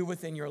to do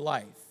within your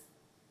life.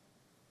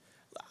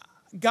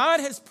 God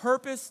has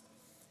purposed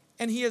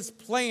and He has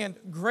planned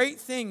great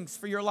things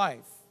for your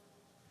life.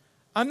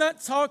 I'm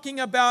not talking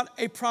about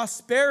a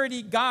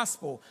prosperity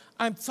gospel.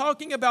 I'm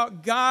talking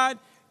about, God,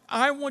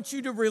 I want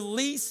you to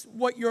release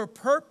what your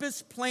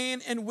purpose,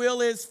 plan, and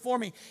will is for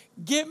me.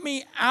 Get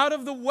me out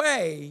of the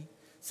way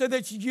so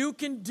that you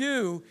can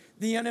do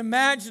the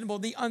unimaginable,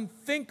 the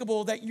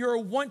unthinkable that you're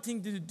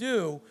wanting to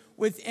do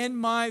within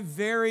my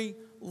very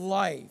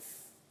life.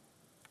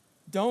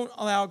 Don't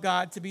allow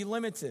God to be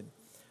limited.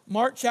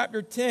 Mark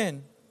chapter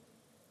 10,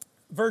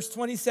 verse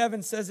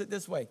 27 says it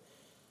this way.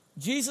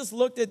 Jesus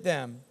looked at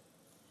them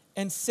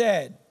and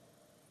said,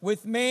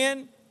 "With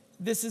man,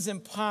 this is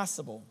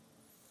impossible,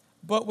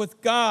 but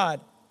with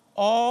God,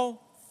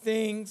 all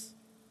things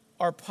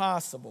are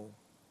possible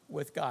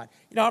with God."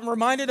 You know, I'm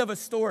reminded of a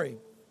story.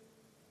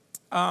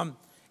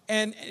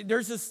 And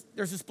there's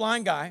this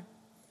blind guy,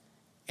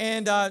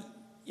 and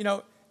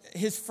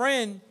his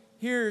friend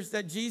hears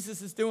that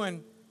Jesus is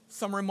doing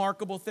some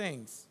remarkable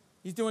things.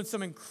 He's doing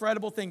some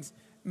incredible things.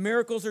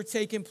 Miracles are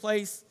taking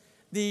place,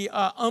 the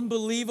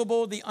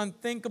unbelievable, the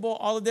unthinkable,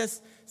 all of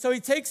this. So he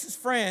takes his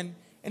friend,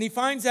 and he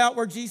finds out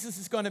where Jesus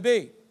is going to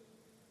be.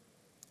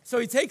 So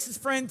he takes his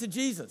friend to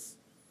Jesus,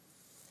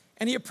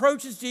 and he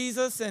approaches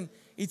Jesus, and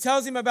he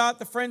tells him about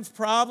the friend's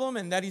problem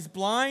and that he's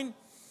blind.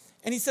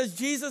 And he says,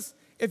 "Jesus,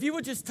 if you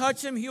would just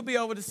touch him, he'll be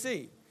able to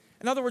see."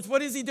 In other words,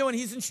 what is he doing?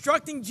 He's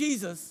instructing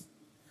Jesus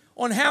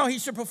on how he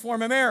should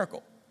perform a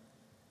miracle.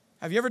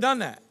 Have you ever done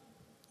that?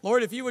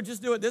 "Lord, if you would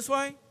just do it this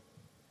way,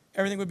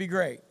 everything would be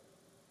great.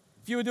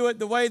 If you would do it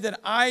the way that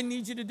I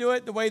need you to do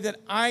it, the way that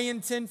I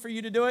intend for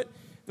you to do it,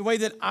 the way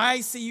that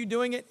I see you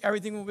doing it,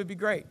 everything would be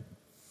great."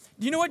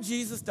 Do you know what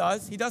Jesus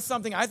does? He does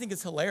something I think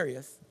is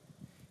hilarious.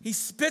 He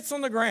spits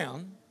on the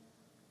ground,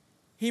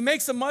 he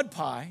makes a mud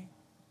pie,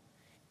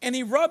 and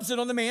he rubs it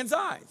on the man's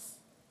eyes.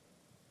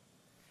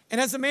 And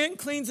as the man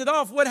cleans it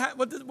off, what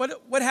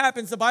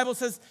happens? The Bible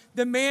says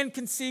the man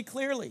can see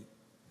clearly.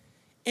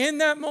 In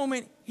that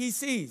moment, he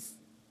sees.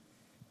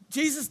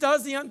 Jesus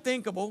does the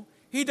unthinkable.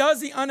 He does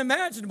the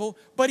unimaginable,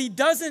 but he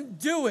doesn't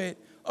do it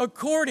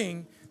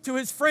according to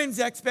his friend's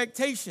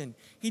expectation.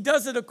 He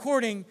does it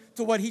according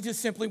to what he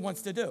just simply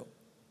wants to do.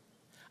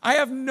 I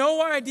have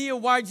no idea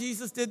why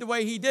Jesus did the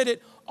way he did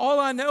it. All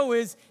I know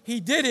is he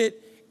did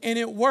it and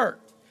it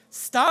worked.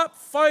 Stop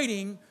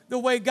fighting the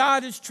way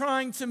God is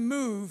trying to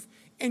move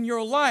in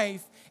your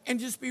life and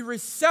just be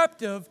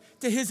receptive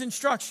to his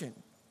instruction.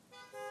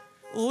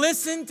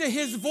 Listen to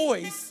his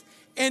voice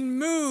and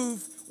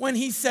move when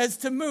he says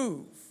to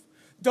move.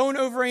 Don't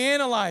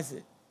overanalyze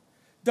it.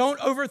 Don't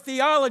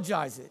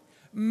over-theologize it.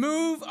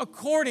 Move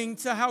according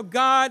to how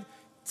God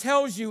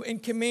tells you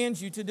and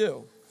commands you to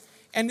do.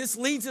 And this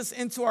leads us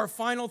into our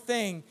final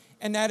thing,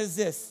 and that is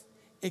this: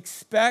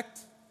 expect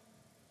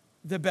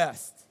the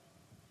best.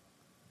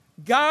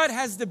 God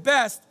has the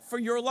best for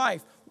your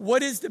life.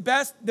 What is the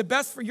best? The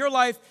best for your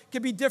life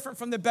could be different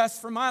from the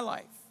best for my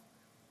life.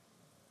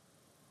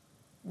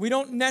 We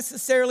don't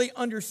necessarily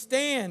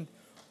understand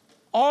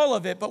all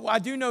of it, but I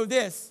do know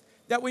this,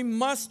 that we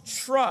must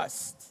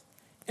trust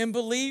and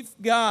believe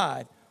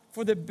God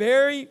for the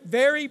very,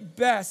 very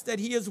best that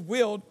he has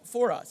willed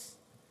for us.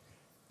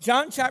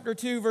 John chapter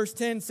 2, verse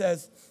 10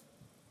 says,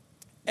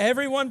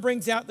 "Everyone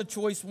brings out the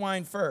choice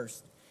wine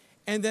first,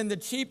 and then the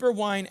cheaper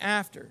wine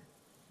after.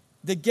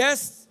 The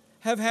guests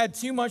have had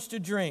too much to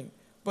drink,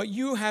 but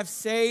you have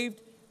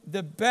saved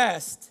the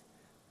best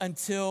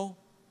until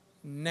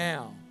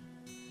now."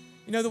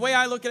 You know, the way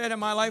I look at it in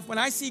my life, when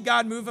I see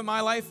God move in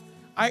my life,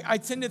 I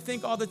tend to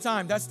think all the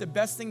time, that's the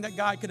best thing that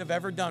God could have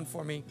ever done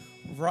for me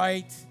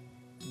right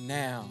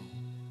now.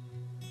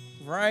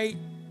 Right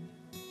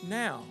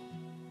now.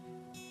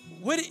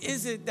 What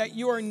is it that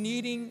you are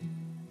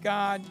needing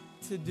God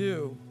to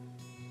do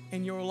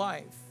in your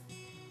life?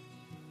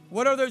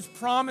 What are those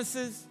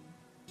promises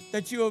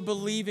that you are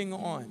believing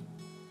on?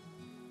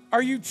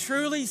 Are you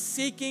truly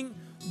seeking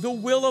the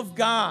will of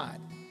God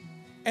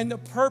and the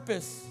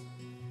purpose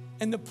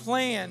and the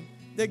plan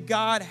that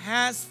God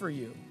has for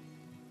you?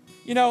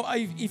 You know,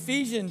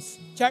 Ephesians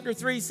chapter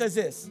 3 says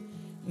this: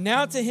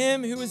 "Now to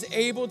him who is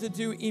able to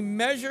do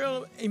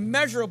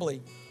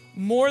immeasurably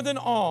more than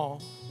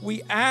all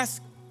we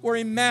ask or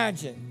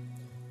imagine,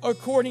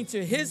 according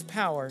to his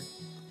power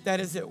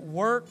that is at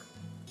work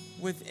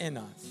within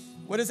us."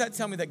 What does that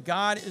tell me? That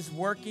God is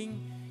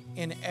working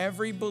in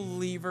every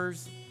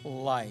believer's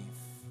life.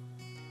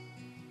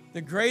 The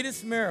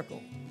greatest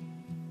miracle,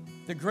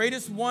 the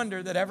greatest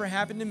wonder that ever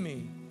happened to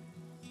me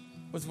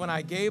was when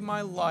I gave my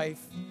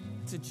life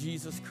to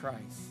Jesus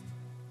Christ.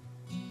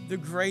 the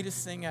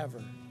greatest thing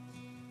ever.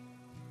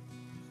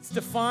 It's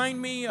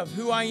defined me of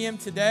who I am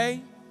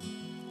today.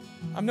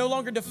 I'm no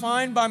longer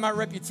defined by my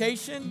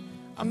reputation.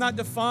 I'm not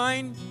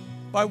defined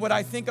by what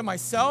I think of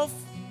myself.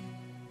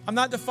 I'm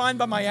not defined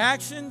by my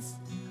actions.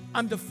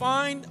 I'm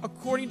defined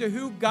according to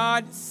who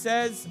God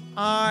says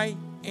I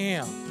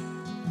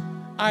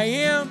am. I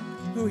am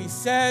who He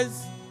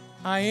says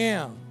I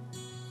am.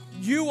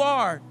 You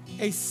are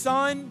a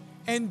son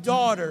and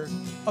daughter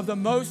of the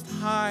Most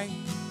High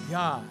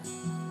God.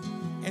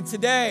 And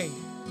today,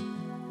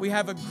 we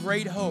have a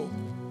great hope.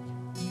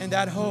 And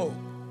that hope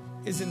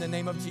is in the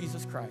name of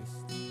Jesus Christ.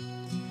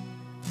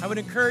 I would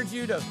encourage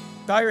you to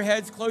bow your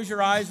heads, close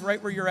your eyes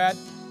right where you're at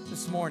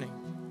this morning.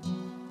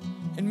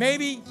 And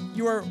maybe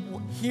you are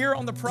here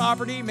on the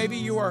property, maybe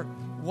you are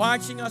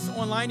watching us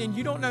online and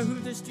you don't know who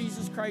this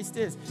Jesus Christ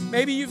is.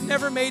 Maybe you've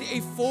never made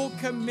a full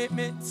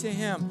commitment to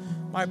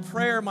Him. My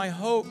prayer, my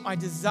hope, my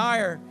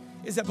desire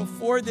is that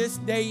before this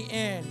day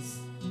ends,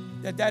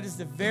 that is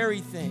the very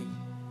thing,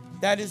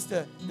 that is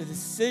the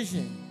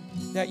decision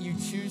that you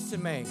choose to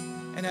make.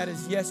 And that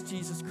is, yes,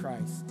 Jesus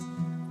Christ,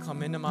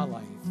 come into my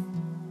life.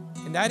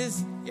 And that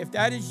is, if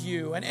that is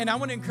you, and I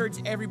want to encourage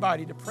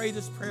everybody to pray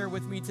this prayer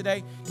with me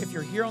today. If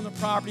you're here on the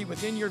property,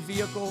 within your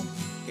vehicle,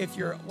 if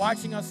you're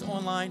watching us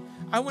online,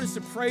 I want us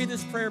to pray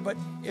this prayer. But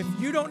if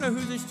you don't know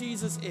who this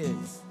Jesus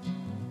is,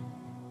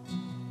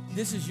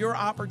 this is your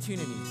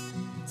opportunity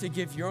to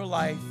give your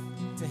life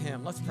to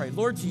Him. Let's pray.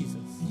 Lord Jesus,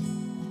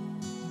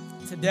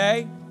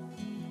 today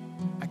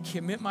I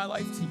commit my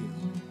life to You.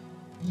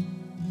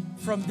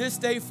 From this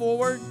day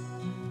forward,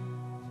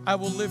 I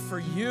will live for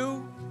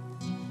You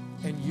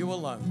and You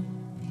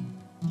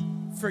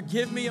alone.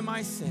 Forgive me of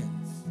my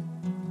sins.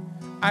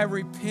 I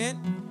repent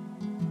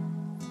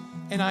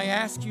and I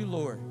ask You,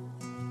 Lord,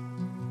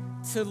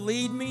 to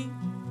lead me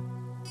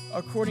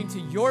according to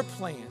Your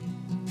plan,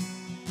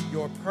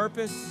 Your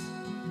purpose,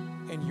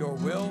 and Your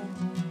will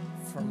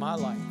for my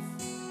life.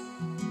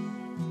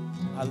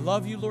 I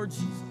love You, Lord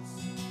Jesus.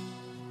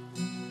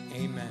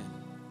 Amen.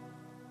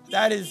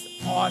 That is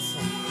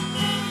awesome.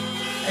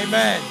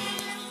 Amen.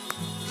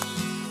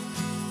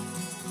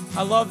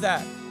 I love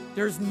that.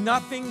 There's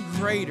nothing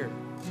greater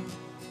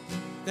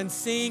than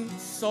seeing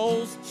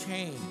souls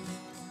change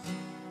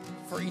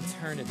for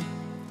eternity.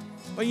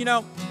 But you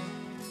know,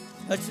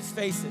 let's just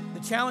face it.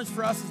 The challenge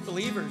for us as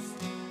believers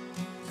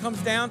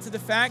comes down to the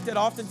fact that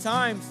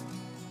oftentimes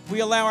we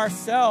allow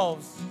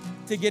ourselves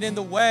to get in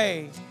the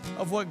way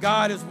of what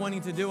God is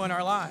wanting to do in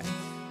our lives.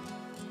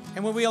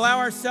 And when we allow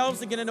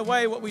ourselves to get in the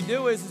way, what we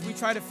do is we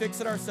try to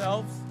fix it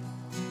ourselves.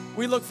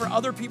 We look for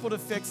other people to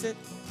fix it.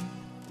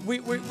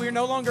 We're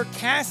no longer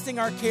casting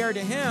our care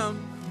to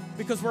Him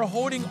because we're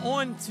holding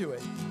on to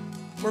it.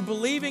 We're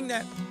believing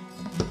that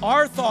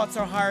our thoughts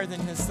are higher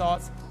than His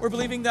thoughts. We're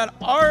believing that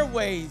our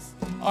ways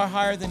are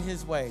higher than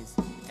His ways.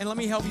 And let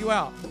me help you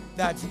out.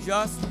 That's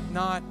just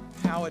not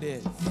how it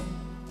is.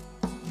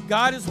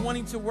 God is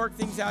wanting to work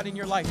things out in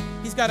your life.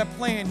 He's got a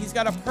plan. He's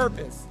got a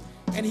purpose.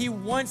 And He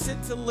wants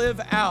it to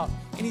live out.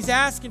 And He's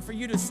asking for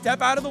you to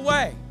step out of the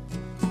way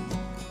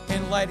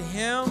and let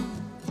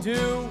Him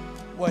do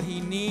what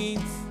He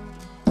needs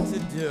to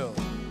do.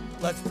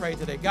 Let's pray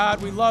today.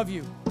 God, we love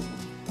You.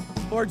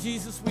 Lord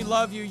Jesus, we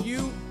love You.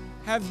 You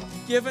have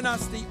given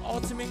us the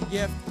ultimate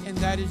gift, and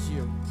that is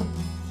You.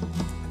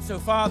 And so,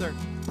 Father,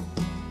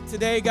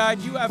 today, God,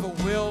 You have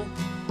a will.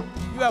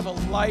 You have a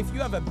life.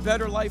 You have a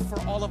better life for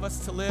all of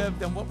us to live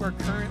than what we're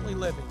currently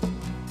living.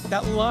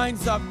 That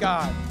lines up,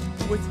 God,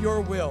 with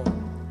Your will.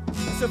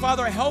 So,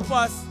 Father, help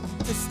us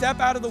to step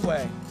out of the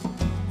way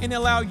and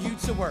allow You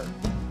to work.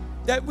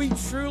 That we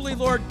truly,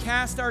 Lord,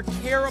 cast our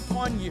care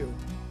upon You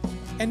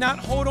and not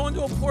hold on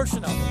to a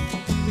portion of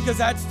it, because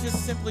that's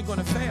just simply going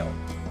to fail.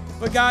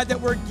 But God, that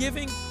we're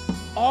giving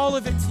all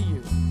of it to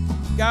You.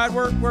 God,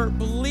 we're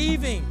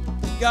believing,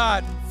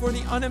 God, for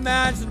the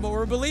unimaginable.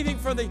 We're believing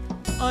for the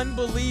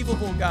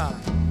unbelievable, God.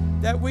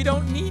 That we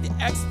don't need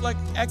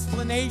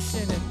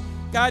explanation, and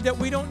God, that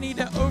we don't need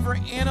to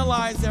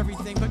overanalyze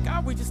everything, but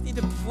God, we just need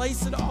to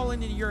place it all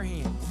into Your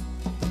hands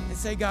and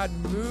say, God,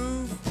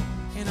 move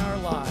in our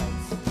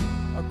lives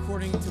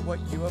according to what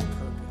You have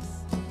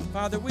purposed.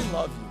 Father, we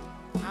love You.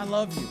 I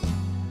love You.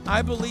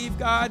 I believe,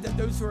 God, that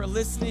those who are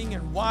listening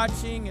and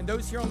watching, and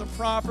those here on the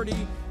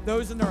property,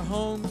 those in their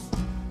homes,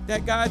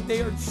 that, God,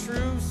 they are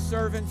true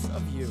servants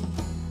of You.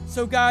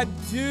 So, God,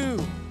 do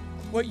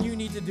what You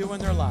need to do in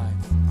their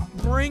lives.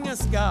 Bring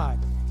us, God,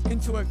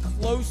 into a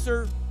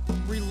closer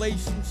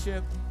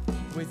relationship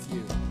with You.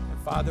 And,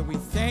 Father, we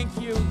thank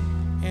You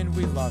and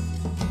we love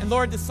You. And,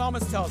 Lord, the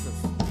psalmist tells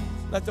us,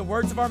 let the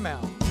words of our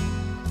mouth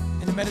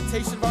and the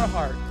meditation of our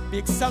heart be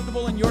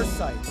acceptable in Your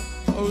sight,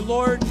 O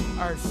Lord,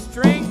 our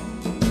strength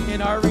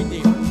and our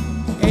Redeemer.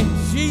 In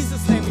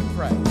Jesus' name we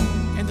pray.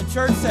 And the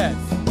church says,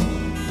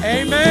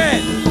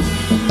 amen.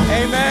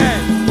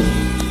 Amen.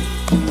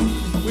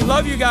 We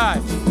love you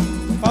guys.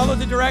 Follow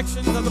the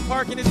directions of the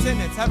parking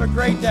attendants. Have a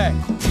great day.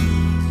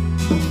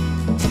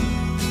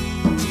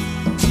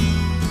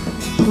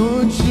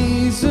 Lord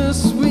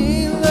Jesus,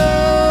 we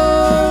love